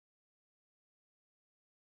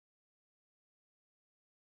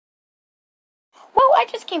Well, I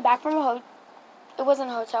just came back from a hotel. It wasn't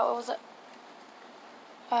a hotel. It was a.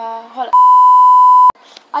 Hold up.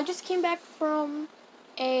 I just came back from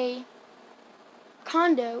a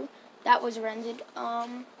condo that was rented.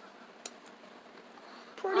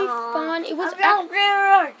 Pretty fun. It was. Okay.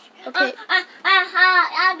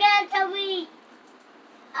 I'm gonna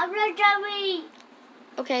tell me.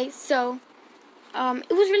 Okay, so,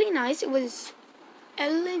 it was really nice. It was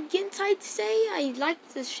elegant, I'd say. I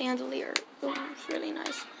liked the chandelier. It was really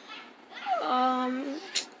nice.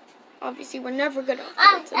 Obviously we're never gonna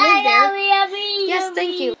afford to live there. Yes,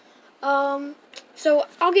 thank you. So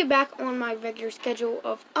I'll get back on my regular schedule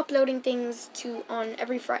of uploading things on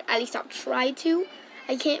every Friday. At least I'll try to.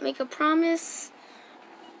 I can't make a promise.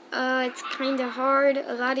 It's kind of hard.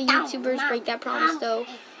 A lot of YouTubers break that promise though,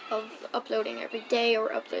 of uploading every day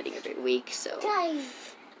or uploading every week. So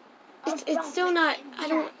it's still not. I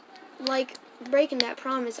don't like breaking that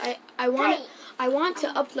promise. I want to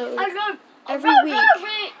upload every week,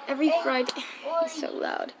 every Friday. He's so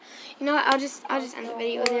loud. You know what? I'll just end the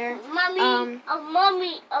video there. Mommy.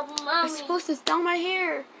 I'm supposed to style my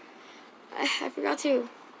hair. I forgot to.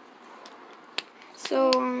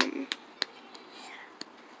 So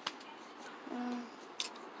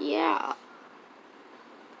yeah.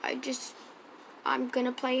 I'm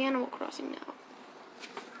gonna play Animal Crossing now.